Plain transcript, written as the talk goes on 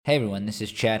Hey everyone, this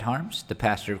is Chad Harms, the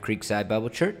pastor of Creekside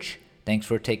Bible Church. Thanks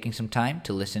for taking some time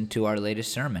to listen to our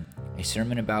latest sermon, a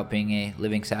sermon about being a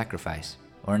living sacrifice,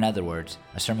 or in other words,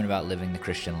 a sermon about living the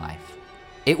Christian life.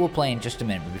 It will play in just a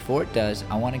minute, but before it does,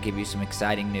 I want to give you some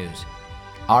exciting news.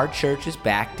 Our church is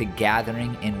back to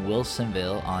gathering in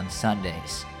Wilsonville on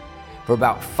Sundays. For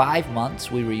about 5 months,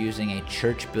 we were using a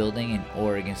church building in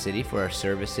Oregon City for our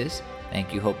services.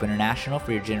 Thank you, Hope International,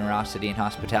 for your generosity and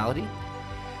hospitality.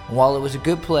 While it was a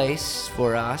good place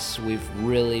for us, we've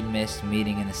really missed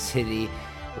meeting in the city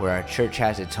where our church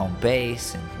has its home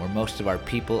base and where most of our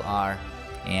people are,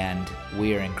 and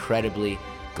we are incredibly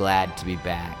glad to be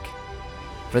back.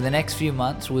 For the next few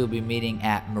months, we'll be meeting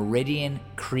at Meridian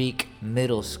Creek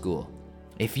Middle School.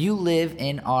 If you live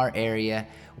in our area,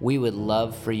 we would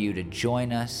love for you to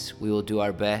join us. We will do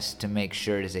our best to make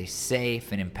sure it is a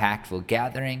safe and impactful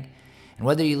gathering. And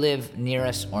whether you live near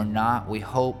us or not, we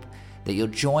hope that you'll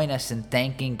join us in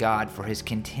thanking God for his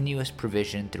continuous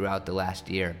provision throughout the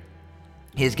last year.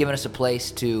 He has given us a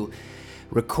place to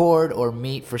record or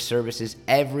meet for services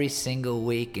every single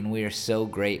week, and we are so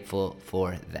grateful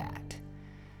for that.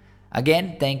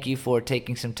 Again, thank you for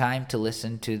taking some time to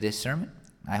listen to this sermon.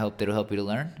 I hope that it'll help you to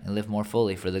learn and live more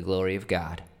fully for the glory of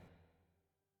God.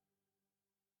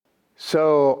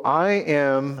 So I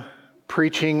am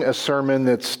preaching a sermon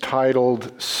that's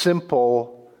titled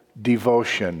Simple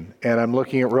Devotion, and I'm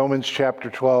looking at Romans chapter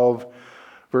 12,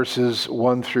 verses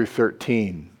 1 through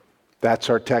 13. That's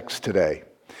our text today.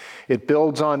 It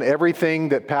builds on everything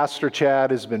that Pastor Chad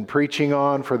has been preaching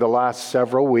on for the last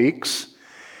several weeks.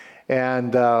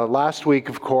 And last week,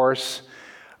 of course,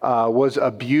 was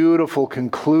a beautiful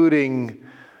concluding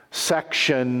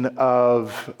section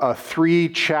of a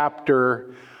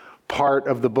 3-chapter part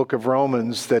of the book of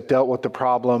Romans that dealt with the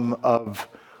problem of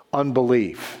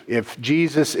unbelief. If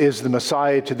Jesus is the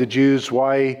Messiah to the Jews,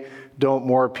 why don't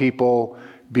more people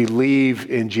believe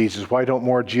in Jesus? Why don't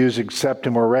more Jews accept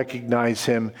him or recognize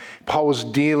him? Paul was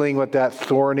dealing with that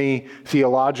thorny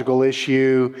theological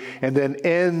issue and then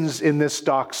ends in this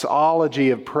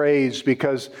doxology of praise,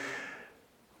 because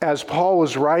as Paul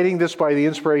was writing this by the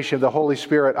inspiration of the Holy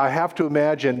Spirit, I have to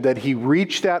imagine that he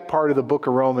reached that part of the book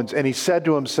of Romans and he said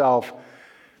to himself,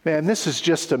 man, this is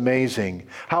just amazing.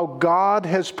 How God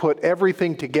has put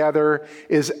everything together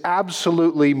is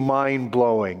absolutely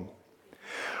mind-blowing.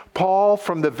 Paul,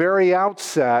 from the very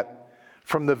outset,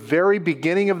 from the very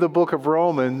beginning of the book of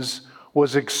Romans,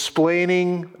 was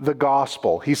explaining the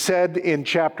gospel. He said in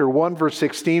chapter 1, verse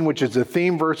 16, which is the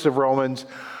theme verse of Romans,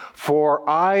 "For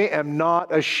I am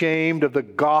not ashamed of the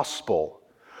gospel,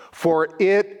 for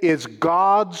it is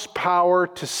God's power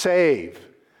to save,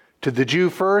 to the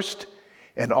Jew first,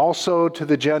 and also to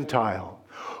the Gentile.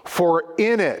 For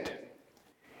in it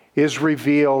is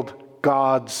revealed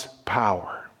God's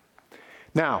power."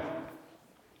 Now,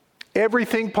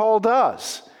 everything Paul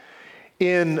does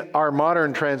in our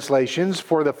modern translations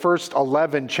for the first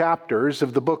 11 chapters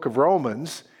of the book of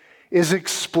Romans is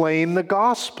explain the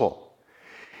gospel.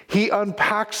 He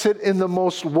unpacks it in the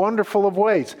most wonderful of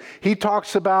ways. He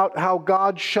talks about how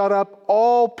God shut up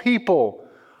all people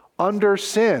under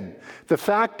sin. The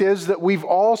fact is that we've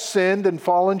all sinned and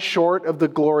fallen short of the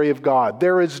glory of God.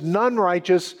 There is none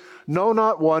righteous, no,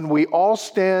 not one. We all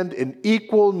stand in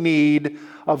equal need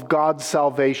of God's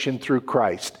salvation through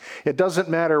Christ. It doesn't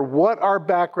matter what our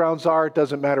backgrounds are. It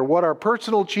doesn't matter what our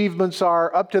personal achievements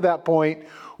are up to that point.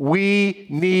 We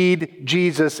need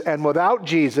Jesus, and without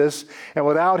Jesus and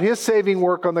without his saving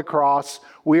work on the cross,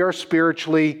 we are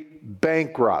spiritually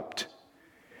bankrupt.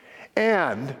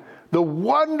 And the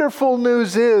wonderful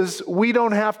news is we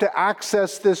don't have to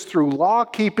access this through law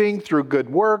keeping, through good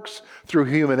works, through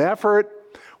human effort.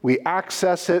 We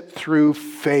access it through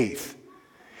faith.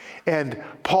 And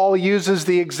Paul uses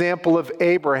the example of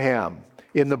Abraham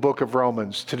in the book of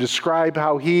Romans to describe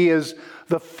how he is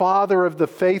the father of the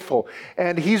faithful.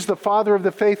 And he's the father of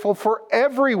the faithful for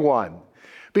everyone,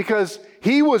 because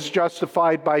he was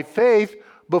justified by faith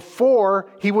before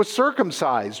he was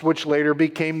circumcised, which later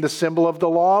became the symbol of the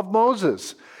law of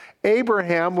Moses.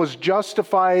 Abraham was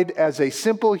justified as a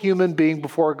simple human being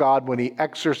before God when he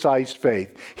exercised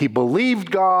faith. He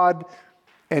believed God,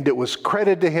 and it was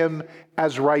credited to him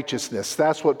as righteousness.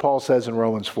 That's what Paul says in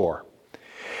Romans 4.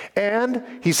 And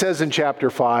he says in chapter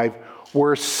 5,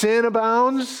 where sin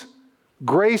abounds,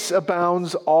 grace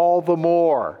abounds all the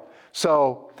more.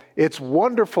 So it's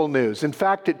wonderful news. In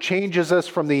fact, it changes us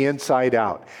from the inside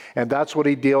out. And that's what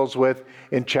he deals with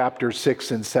in chapters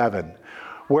 6 and 7,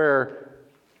 where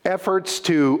efforts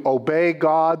to obey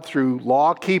God through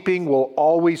law keeping will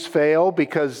always fail,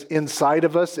 because inside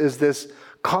of us is this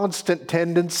constant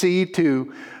tendency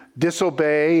to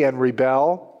disobey and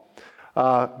rebel.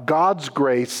 God's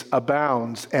grace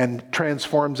abounds and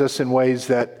transforms us in ways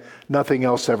that nothing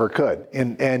else ever could.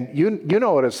 And you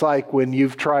know what it's like when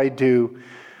you've tried to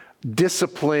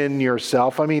discipline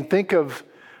yourself. I mean, think of,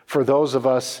 for those of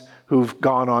us who've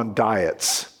gone on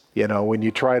diets, when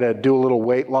you try to do a little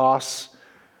weight loss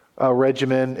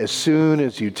regimen, as soon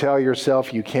as you tell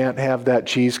yourself you can't have that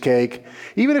cheesecake,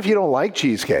 even if you don't like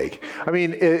cheesecake, I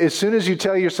mean, as soon as you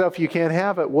tell yourself you can't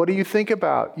have it, what do you think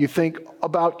about? You think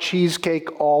about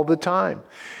cheesecake all the time.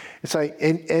 It's like,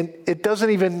 and it doesn't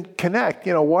even connect.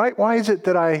 Why is it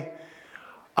that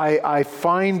I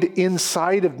find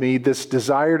inside of me this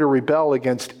desire to rebel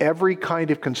against every kind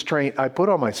of constraint I put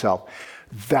on myself?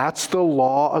 That's the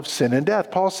law of sin and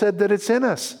death. Paul said that it's in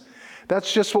us.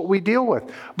 That's just what we deal with.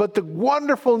 But the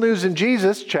wonderful news in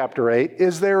Jesus, chapter 8,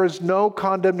 is there is no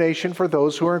condemnation for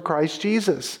those who are in Christ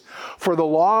Jesus. For the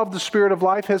law of the Spirit of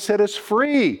life has set us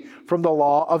free from the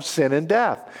law of sin and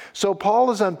death. So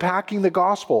Paul is unpacking the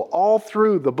gospel all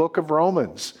through the book of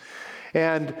Romans.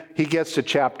 And he gets to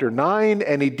chapter 9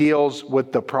 and he deals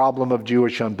with the problem of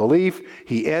Jewish unbelief.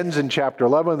 He ends in chapter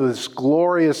 11 with this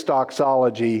glorious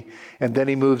doxology, and then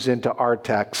he moves into our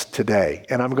text today.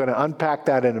 And I'm going to unpack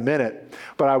that in a minute,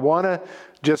 but I want to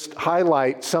just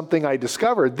highlight something I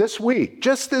discovered this week,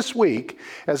 just this week,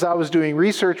 as I was doing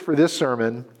research for this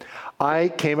sermon. I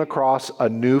came across a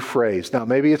new phrase. Now,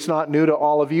 maybe it's not new to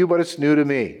all of you, but it's new to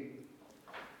me.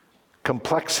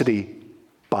 Complexity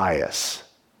bias.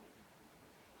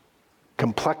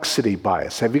 Complexity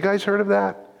bias. Have you guys heard of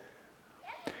that?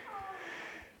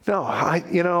 No,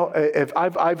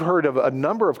 I've heard of a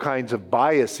number of kinds of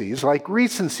biases, like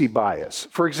recency bias.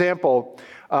 For example,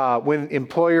 when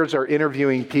employers are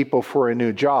interviewing people for a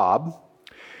new job,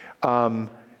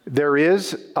 there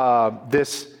is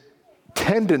this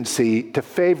tendency to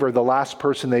favor the last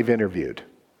person they've interviewed.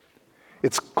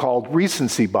 It's called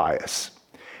recency bias.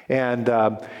 And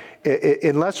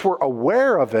unless we're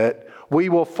aware of it, we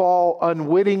will fall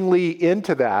unwittingly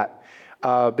into that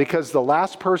because the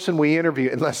last person we interview,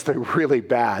 unless they're really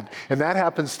bad, and that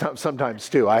happens sometimes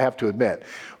too, I have to admit.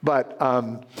 But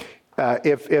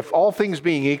if all things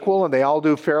being equal and they all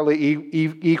do fairly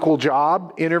equal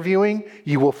job interviewing,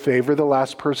 you will favor the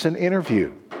last person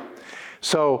interviewed.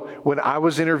 So when I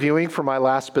was interviewing for my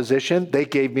last position, they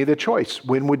gave me the choice.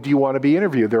 When would you want to be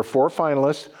interviewed? There are 4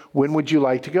 finalists. When would you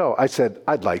like to go? I said,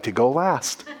 I'd like to go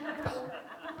last.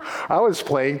 I was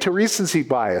playing to recency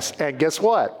bias. And guess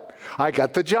what? I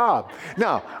got the job.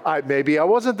 Now, maybe I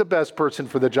wasn't the best person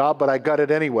for the job, but I got it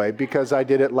anyway because I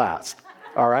did it last.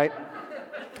 All right?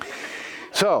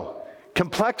 So,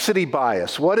 complexity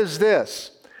bias. What is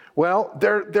this? Well,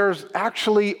 there's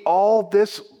actually all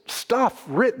this stuff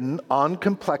written on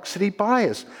complexity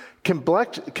bias.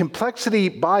 Complexity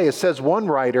bias, says one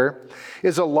writer,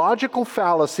 is a logical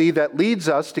fallacy that leads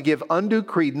us to give undue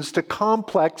credence to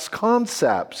complex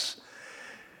concepts.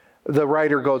 The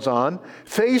writer goes on,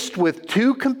 faced with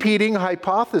 2 competing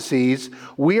hypotheses,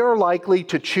 we are likely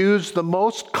to choose the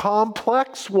most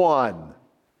complex one.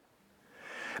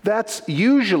 That's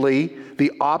usually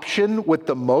the option with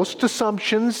the most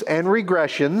assumptions and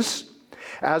regressions.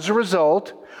 As a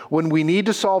result, when we need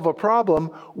to solve a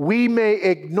problem, we may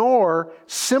ignore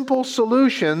simple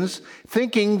solutions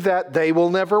thinking that they will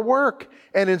never work,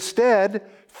 and instead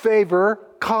favor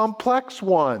complex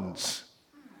ones.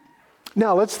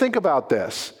 Now, let's think about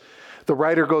this. The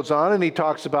writer goes on and he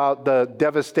talks about the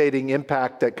devastating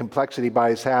impact that complexity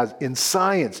bias has in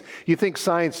science. You think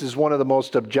science is one of the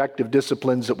most objective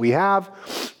disciplines that we have,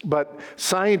 but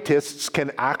scientists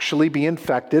can actually be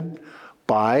infected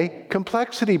by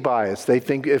complexity bias. They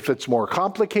think if it's more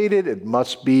complicated, it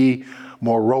must be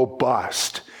more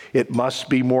robust. It must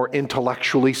be more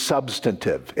intellectually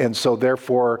substantive. And so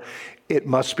therefore, it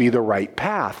must be the right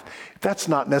path. That's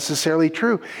not necessarily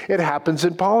true. It happens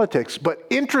in politics. But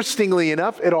interestingly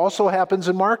enough, it also happens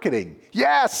in marketing.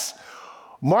 Yes,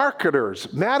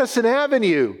 marketers, Madison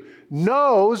Avenue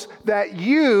knows that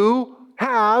you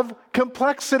have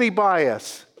complexity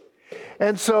bias.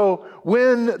 And so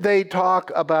when they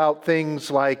talk about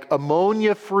things like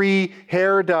ammonia-free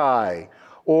hair dye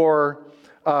or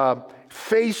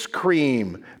face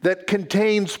cream that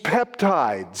contains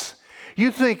peptides, you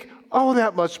think, oh,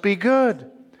 that must be good.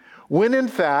 When in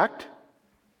fact,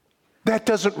 that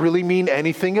doesn't really mean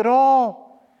anything at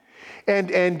all.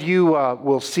 And you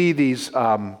will see these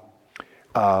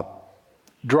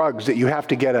drugs that you have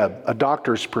to get a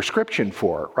doctor's prescription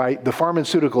for, right? The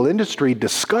pharmaceutical industry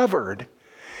discovered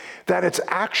that it's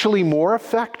actually more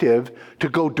effective to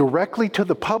go directly to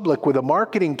the public with a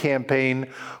marketing campaign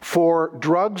for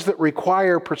drugs that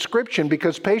require prescription,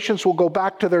 because patients will go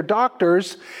back to their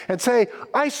doctors and say,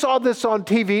 I saw this on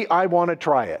TV, I want to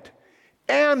try it.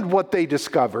 And what they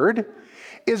discovered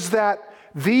is that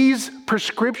these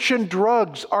prescription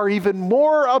drugs are even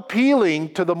more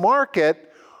appealing to the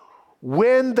market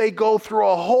when they go through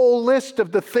a whole list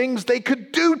of the things they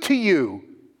could do to you.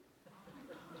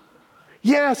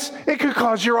 Yes, it could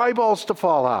cause your eyeballs to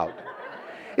fall out.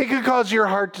 It could cause your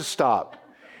heart to stop.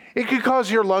 It could cause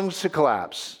your lungs to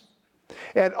collapse.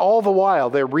 And all the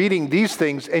while, they're reading these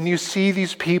things, and you see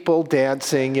these people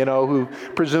dancing, who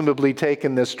presumably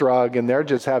taken this drug, and they're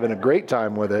just having a great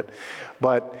time with it.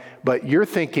 But you're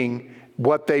thinking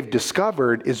what they've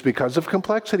discovered is because of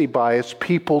complexity bias,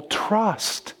 people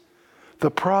trust the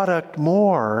product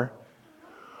more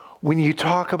when you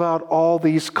talk about all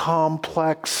these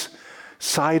complex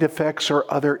side effects or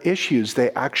other issues. They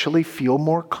actually feel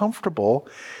more comfortable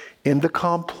in the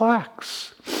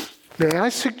complex. May I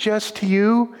suggest to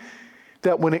you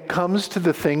that when it comes to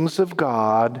the things of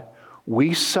God,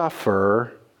 we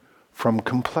suffer from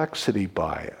complexity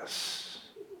bias.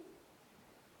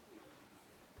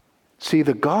 See,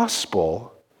 the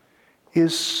gospel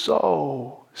is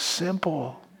so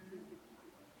simple.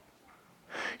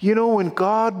 When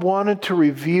God wanted to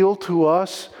reveal to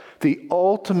us the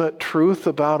ultimate truth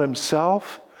about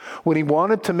himself, when he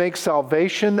wanted to make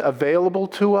salvation available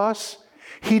to us,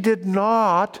 he did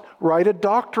not write a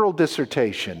doctoral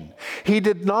dissertation. He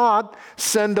did not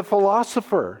send a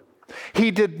philosopher.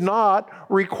 He did not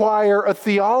require a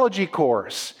theology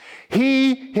course.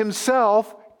 He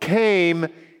himself came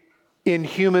in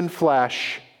human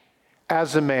flesh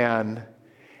as a man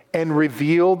and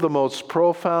revealed the most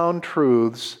profound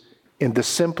truths in the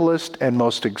simplest and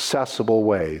most accessible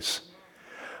ways.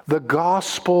 The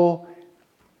gospel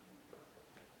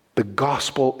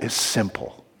is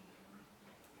simple.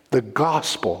 The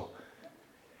gospel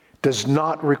does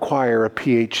not require a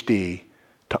PhD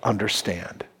to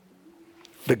understand.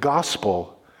 The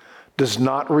gospel does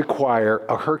not require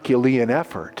a Herculean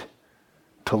effort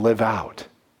to live out.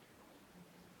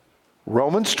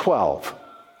 Romans 12,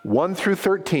 1 through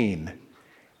 13,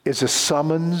 is a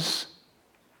summons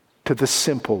to the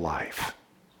simple life.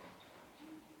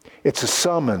 It's a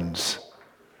summons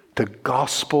to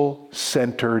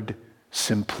gospel-centered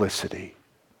simplicity.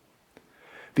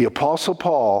 The Apostle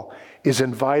Paul is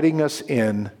inviting us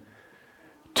in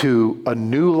to a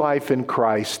new life in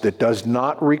Christ that does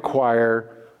not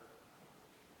require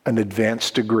an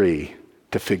advanced degree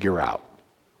to figure out.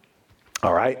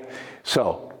 All right?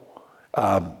 So,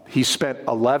 he spent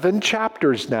 11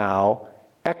 chapters now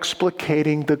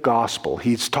explicating the gospel.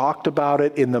 He's talked about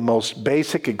it in the most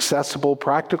basic, accessible,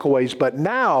 practical ways, but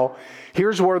now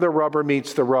here's where the rubber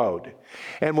meets the road.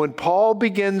 And when Paul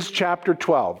begins chapter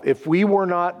 12, if we were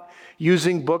not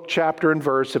using book, chapter, and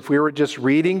verse, if we were just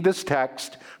reading this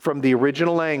text from the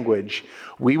original language,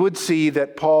 we would see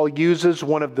that Paul uses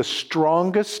one of the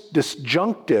strongest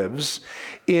disjunctives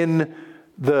in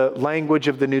the language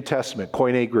of the New Testament,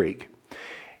 Koine Greek.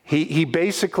 He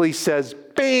basically says,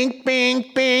 bing,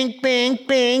 bing, bing, bing,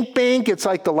 bing, bing. It's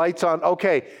like the lights on.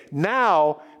 Okay,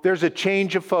 now there's a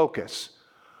change of focus.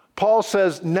 Paul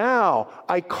says, now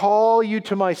I call you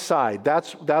to my side.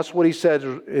 That's what he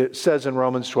says in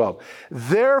Romans 12.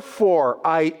 Therefore,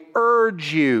 I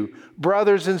urge you,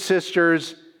 brothers and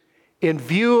sisters, in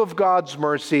view of God's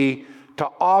mercy, to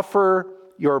offer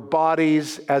your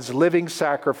bodies as living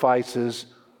sacrifices,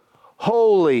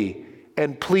 holy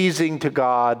and pleasing to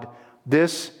God.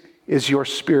 This is your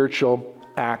spiritual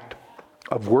act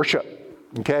of worship.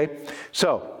 Okay?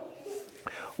 So,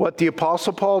 what the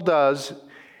Apostle Paul does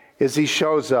is he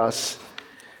shows us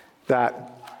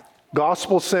that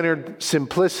gospel-centered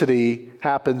simplicity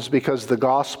happens because the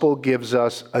gospel gives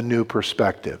us a new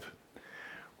perspective.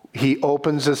 He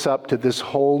opens us up to this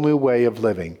whole new way of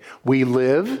living. We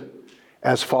live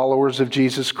as followers of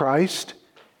Jesus Christ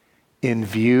in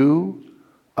view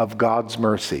of God's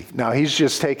mercy. Now, he's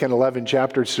just taken 11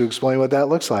 chapters to explain what that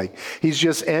looks like. He's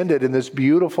just ended in this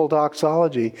beautiful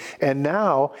doxology. And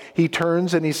now he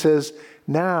turns and he says,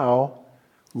 now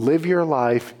live your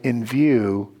life in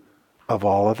view of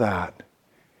all of that,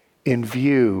 in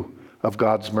view of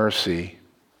God's mercy.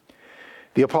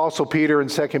 The Apostle Peter in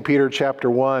 2 Peter chapter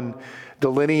 1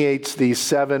 delineates these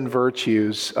 7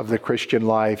 virtues of the Christian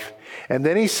life. And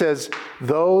then he says,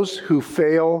 those who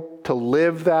fail to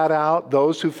live that out,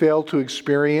 those who fail to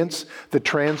experience the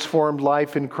transformed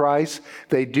life in Christ,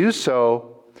 they do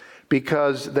so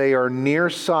because they are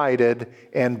nearsighted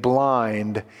and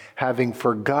blind, having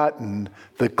forgotten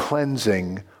the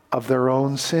cleansing of their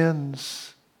own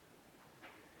sins.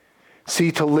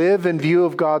 See, to live in view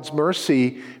of God's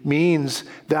mercy means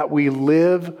that we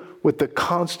live with the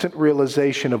constant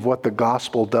realization of what the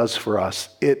gospel does for us.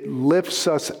 It lifts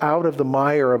us out of the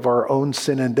mire of our own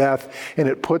sin and death, and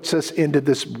it puts us into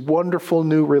this wonderful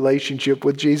new relationship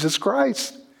with Jesus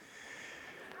Christ.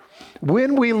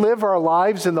 When we live our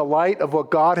lives in the light of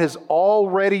what God has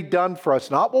already done for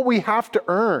us, not what we have to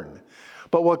earn,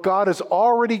 but what God has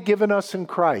already given us in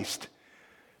Christ,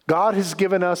 God has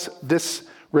given us this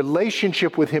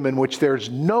relationship with Him in which there's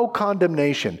no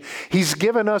condemnation. He's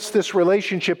given us this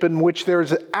relationship in which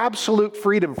there's absolute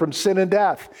freedom from sin and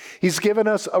death. He's given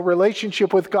us a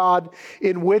relationship with God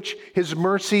in which His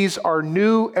mercies are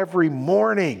new every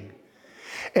morning.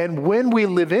 And when we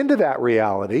live into that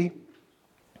reality,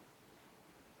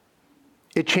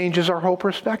 it changes our whole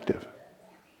perspective.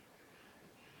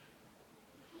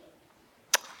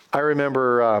 I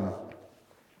remember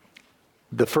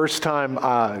the first time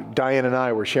Diane and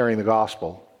I were sharing the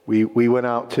gospel. We went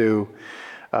out to,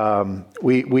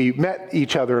 we met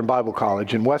each other in Bible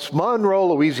college in West Monroe,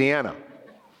 Louisiana.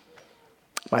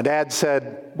 My dad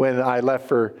said when I left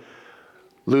for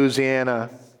Louisiana,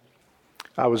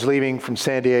 I was leaving from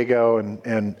San Diego,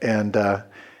 and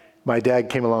my dad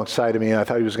came alongside of me, and I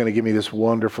thought he was going to give me this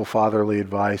wonderful fatherly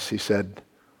advice. He said,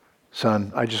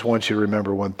 "Son, I just want you to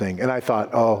remember one thing." And I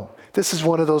thought, oh, this is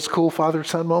one of those cool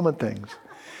father-son moment things.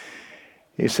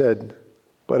 He said,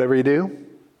 "Whatever you do,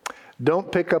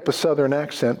 don't pick up a southern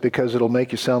accent because it'll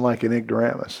make you sound like an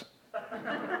ignoramus."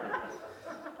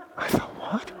 I thought,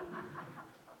 what?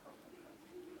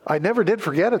 I never did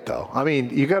forget it, though. I mean,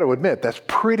 you got to admit, that's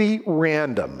pretty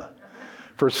random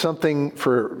for something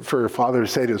for a father to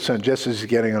say to his son just as he's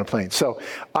getting on a plane. So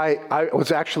I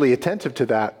was actually attentive to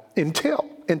that until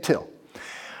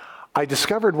I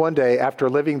discovered one day, after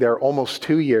living there almost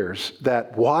 2 years,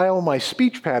 that while my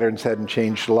speech patterns hadn't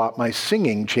changed a lot, my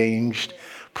singing changed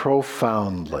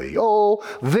profoundly. Oh,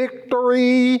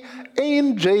 victory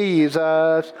in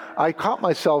Jesus. I caught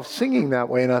myself singing that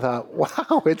way, and I thought,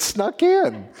 wow, it snuck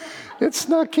in. It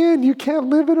snuck in. You can't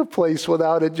live in a place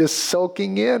without it just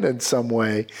soaking in some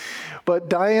way. But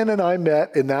Diane and I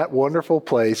met in that wonderful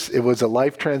place. It was a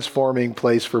life-transforming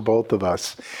place for both of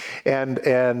us. And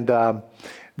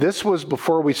this was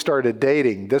before we started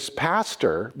dating. This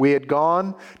pastor, we had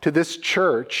gone to this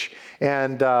church,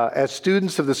 and as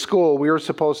students of the school, we were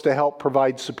supposed to help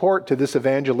provide support to this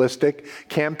evangelistic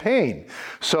campaign.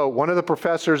 So one of the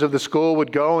professors of the school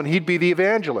would go, and he'd be the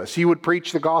evangelist. He would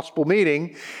preach the gospel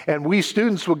meeting, and we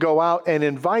students would go out and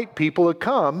invite people to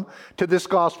come to this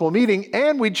gospel meeting,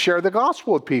 and we'd share the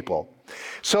gospel with people.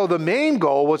 So the main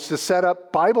goal was to set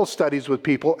up Bible studies with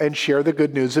people and share the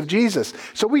good news of Jesus.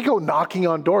 So we go knocking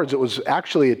on doors. It was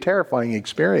actually a terrifying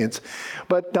experience.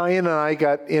 But Diane and I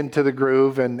got into the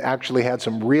groove and actually had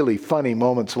some really funny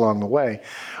moments along the way.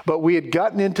 But we had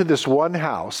gotten into this one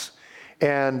house,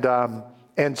 and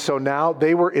so now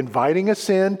they were inviting us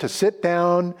in to sit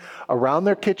down around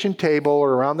their kitchen table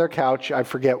or around their couch, I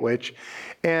forget which,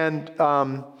 and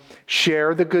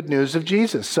share the good news of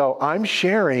Jesus. So I'm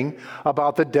sharing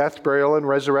about the death, burial, and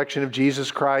resurrection of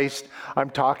Jesus Christ. I'm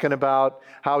talking about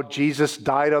how Jesus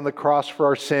died on the cross for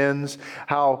our sins,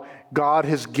 how God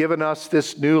has given us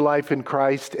this new life in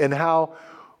Christ, and how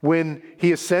when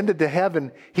He ascended to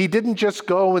heaven, He didn't just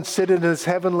go and sit in His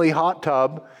heavenly hot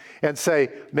tub and say,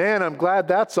 "Man, I'm glad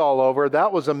that's all over.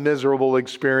 That was a miserable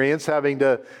experience, having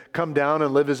to come down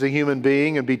and live as a human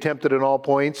being and be tempted at all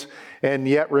points and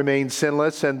yet remain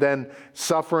sinless and then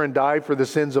suffer and die for the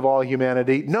sins of all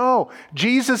humanity." No,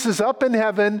 Jesus is up in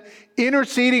heaven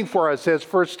interceding for us, as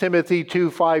 1 Timothy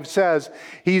 2:5 says.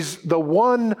 He's the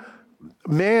one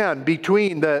man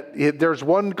between there's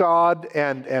one God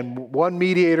and one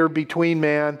mediator between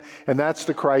man, and that's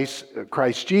the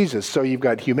Christ Jesus. So you've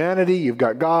got humanity, you've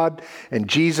got God, and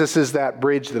Jesus is that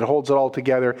bridge that holds it all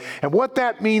together. And what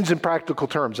that means in practical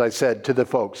terms, I said to the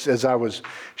folks as I was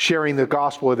sharing the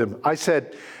gospel with them, I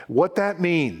said, what that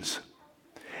means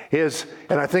is,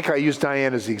 and I think I used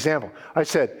Diane as the example, I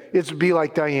said, it's be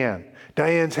like Diane.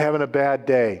 Diane's having a bad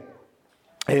day,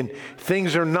 and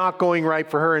things are not going right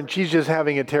for her, and she's just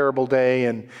having a terrible day,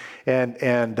 and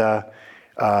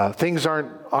things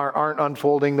aren't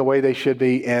unfolding the way they should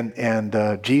be.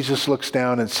 And Jesus looks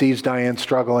down and sees Diane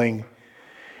struggling,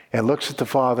 and looks at the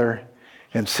Father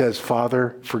and says,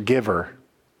 "Father, forgive her.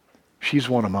 She's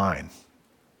one of mine."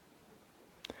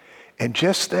 And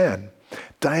just then,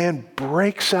 Diane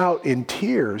breaks out in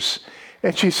tears,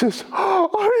 and she says, "Oh,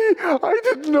 are I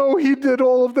didn't know he did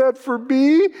all of that for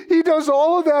me. He does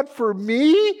all of that for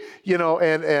me.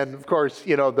 And of course,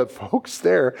 the folks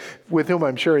there with whom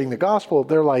I'm sharing the gospel,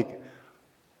 they're like,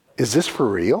 is this for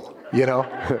real?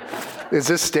 Is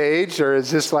this staged, or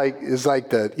is this like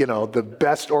the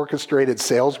best orchestrated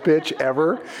sales pitch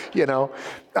ever?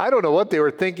 I don't know what they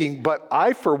were thinking, but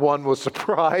I, for one, was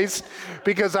surprised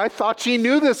because I thought she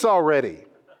knew this already.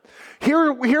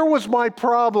 Here was my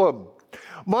problem.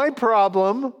 My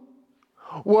problem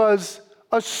was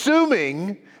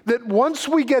assuming that once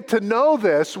we get to know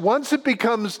this, once it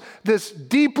becomes this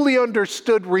deeply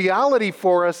understood reality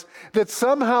for us, that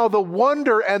somehow the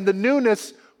wonder and the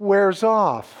newness wears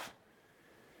off.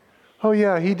 Oh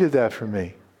yeah, he did that for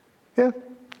me.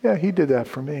 Yeah, he did that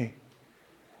for me.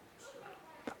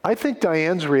 I think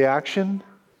Diane's reaction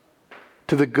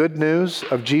to the good news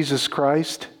of Jesus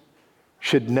Christ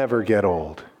should never get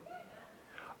old.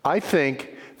 I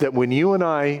think that when you and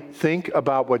I think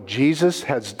about what Jesus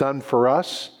has done for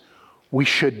us, we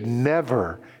should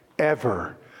never,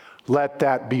 ever let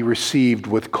that be received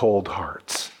with cold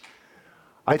hearts.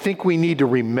 I think we need to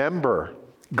remember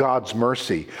God's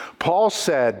mercy. Paul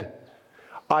said,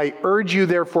 I urge you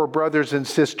therefore, brothers and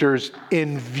sisters,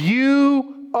 in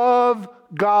view of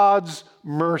God's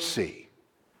mercy.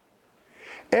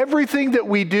 Everything that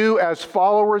we do as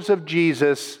followers of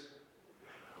Jesus,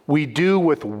 we do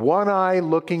with one eye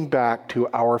looking back to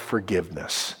our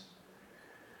forgiveness.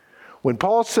 When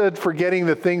Paul said forgetting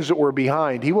the things that were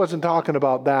behind, he wasn't talking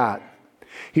about that.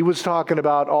 He was talking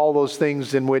about all those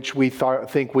things in which we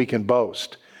think we can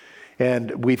boast,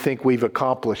 and we think we've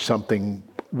accomplished something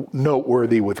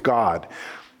noteworthy with God.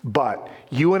 But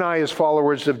you and I, as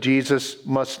followers of Jesus,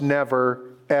 must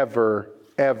never, ever,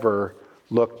 ever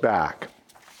look back.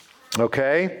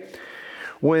 Okay?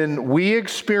 When we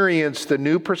experience the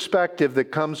new perspective that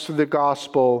comes through the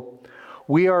gospel,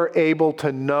 we are able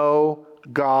to know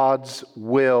God's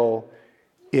will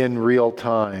in real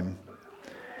time.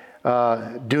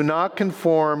 Do not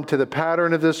conform to the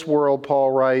pattern of this world,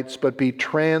 Paul writes, but be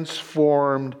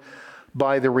transformed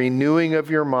by the renewing of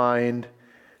your mind.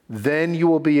 Then you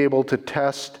will be able to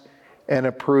test and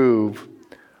approve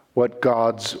what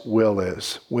God's will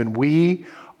is. When we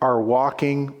are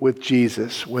walking with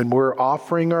Jesus, when we're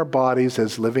offering our bodies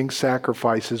as living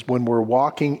sacrifices, when we're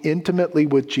walking intimately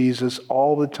with Jesus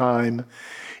all the time,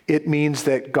 it means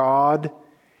that God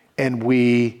and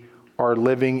we are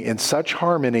living in such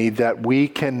harmony that we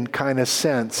can kind of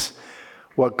sense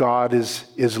what God is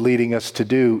leading us to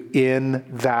do in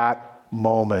that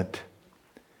moment.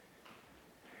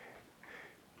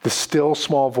 The still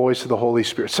small voice of the Holy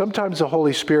Spirit. Sometimes the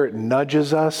Holy Spirit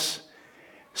nudges us,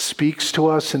 speaks to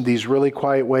us in these really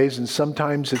quiet ways, and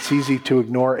sometimes it's easy to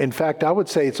ignore. In fact, I would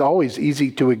say it's always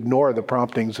easy to ignore the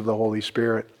promptings of the Holy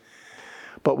Spirit.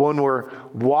 But when we're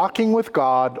walking with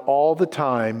God all the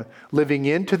time, living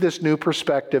into this new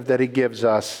perspective that He gives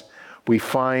us, we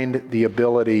find the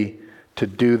ability to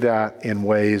do that in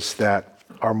ways that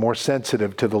are more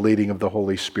sensitive to the leading of the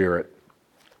Holy Spirit.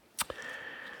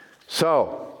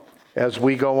 So, as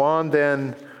we go on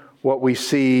then, what we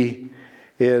see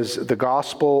is the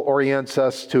gospel orients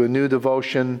us to a new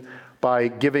devotion by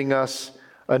giving us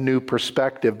a new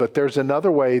perspective. But there's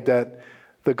another way that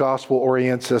the gospel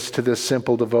orients us to this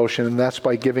simple devotion, and that's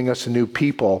by giving us a new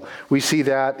people. We see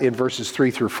that in verses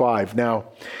 3 through 5. Now,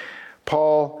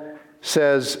 Paul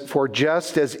says, for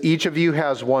just as each of you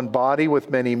has one body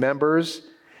with many members,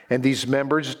 and these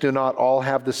members do not all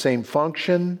have the same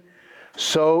function,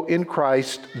 so in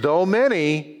Christ, though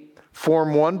many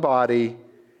form one body,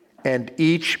 and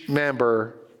each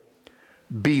member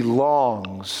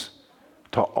belongs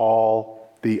to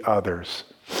all the others.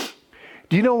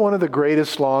 Do you know one of the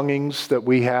greatest longings that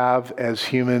we have as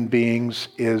human beings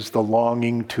is the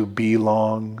longing to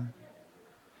belong?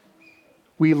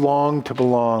 We long to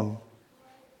belong.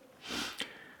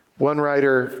 One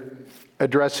writer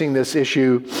addressing this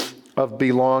issue of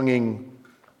belonging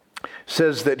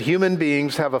says that human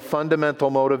beings have a fundamental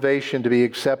motivation to be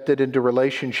accepted into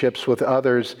relationships with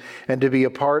others and to be a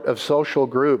part of social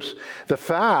groups. The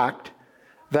fact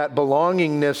that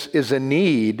belongingness is a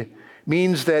need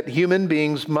means that human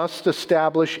beings must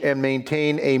establish and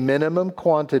maintain a minimum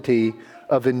quantity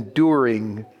of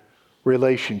enduring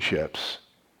relationships.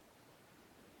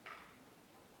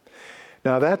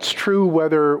 Now, that's true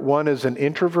whether one is an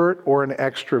introvert or an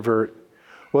extrovert,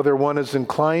 whether one is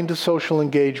inclined to social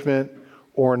engagement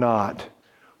or not.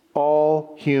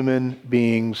 All human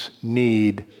beings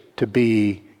need to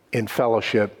be in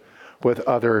fellowship with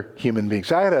other human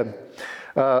beings. I had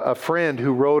a friend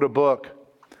who wrote a book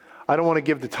I don't want to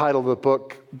give the title of the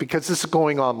book because this is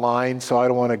going online, so I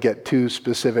don't want to get too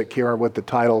specific here with the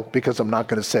title because I'm going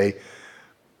to say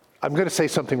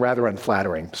something rather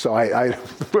unflattering. So I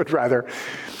would rather,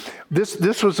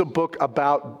 this was a book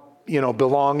about,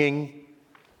 belonging.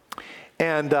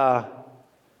 And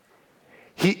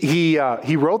he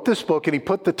wrote this book and he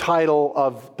put the title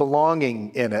of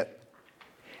Belonging in it,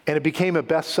 and it became a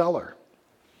bestseller.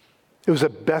 It was a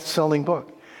best-selling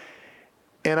book.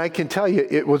 And I can tell you,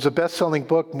 it was a best-selling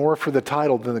book more for the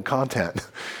title than the content.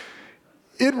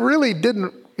 It really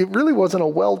wasn't a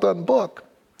well-done book.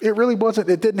 It really wasn't.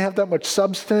 It didn't have that much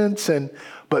substance.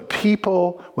 But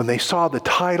people, when they saw the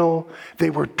title,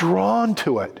 they were drawn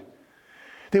to it.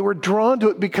 They were drawn to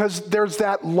it because there's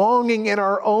that longing in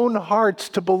our own hearts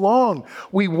to belong.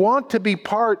 We want to be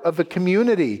part of a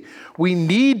community. We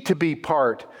need to be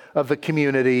part of the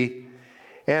community.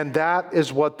 And that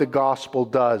is what the gospel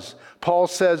does. Paul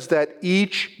says that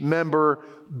each member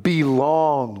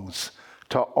belongs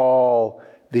to all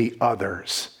the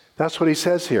others. That's what he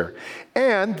says here.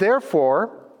 And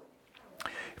therefore,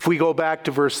 if we go back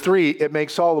to verse 3, it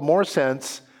makes all the more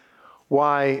sense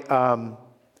why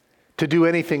to do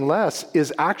anything less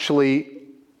is actually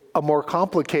a more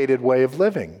complicated way of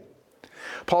living.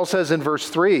 Paul says in verse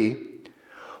 3,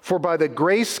 "For by the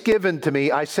grace given to me,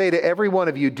 I say to every one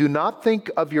of you, do not think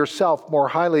of yourself more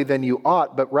highly than you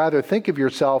ought, but rather think of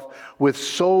yourself with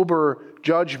sober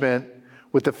judgment,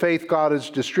 with the faith God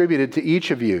has distributed to each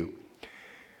of you."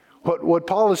 What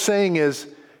Paul is saying is,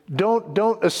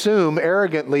 don't assume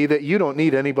arrogantly that you don't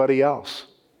need anybody else.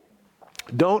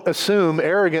 Don't assume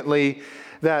arrogantly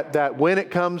that when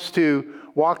it comes to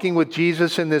walking with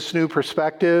Jesus in this new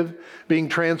perspective, being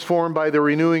transformed by the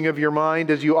renewing of your mind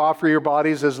as you offer your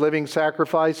bodies as living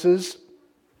sacrifices,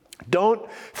 don't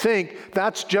think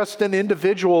that's just an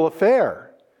individual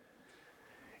affair.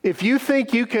 If you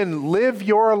think you can live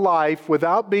your life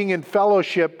without being in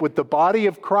fellowship with the body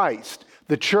of Christ,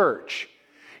 the church,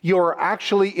 you're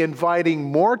actually inviting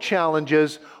more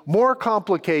challenges, more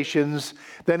complications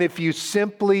than if you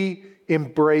simply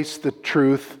embrace the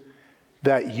truth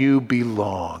that you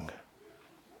belong.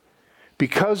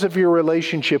 Because of your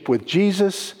relationship with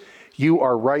Jesus, you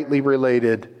are rightly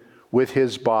related with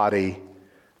his body,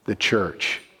 the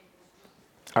church.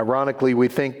 Ironically, we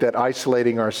think that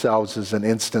isolating ourselves is an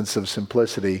instance of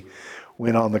simplicity,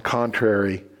 when on the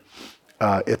contrary,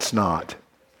 it's not.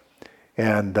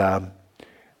 And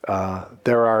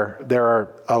there are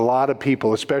a lot of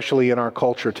people, especially in our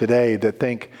culture today, that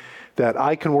think that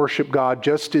I can worship God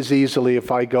just as easily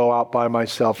if I go out by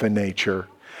myself in nature.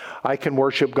 I can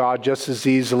worship God just as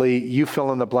easily, you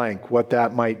fill in the blank, what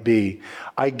that might be.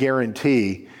 I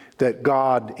guarantee that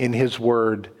God in his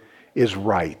word is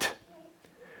right.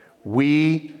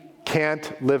 We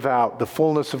can't live out the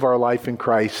fullness of our life in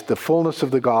Christ, the fullness of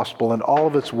the gospel, and all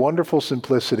of its wonderful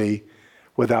simplicity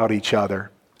without each other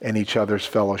and each other's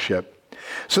fellowship.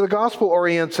 So the gospel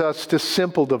orients us to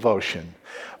simple devotion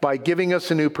by giving us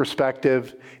a new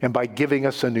perspective and by giving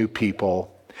us a new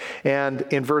people. And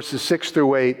in verses 6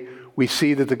 through 8, we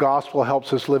see that the gospel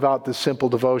helps us live out this simple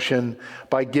devotion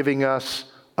by giving us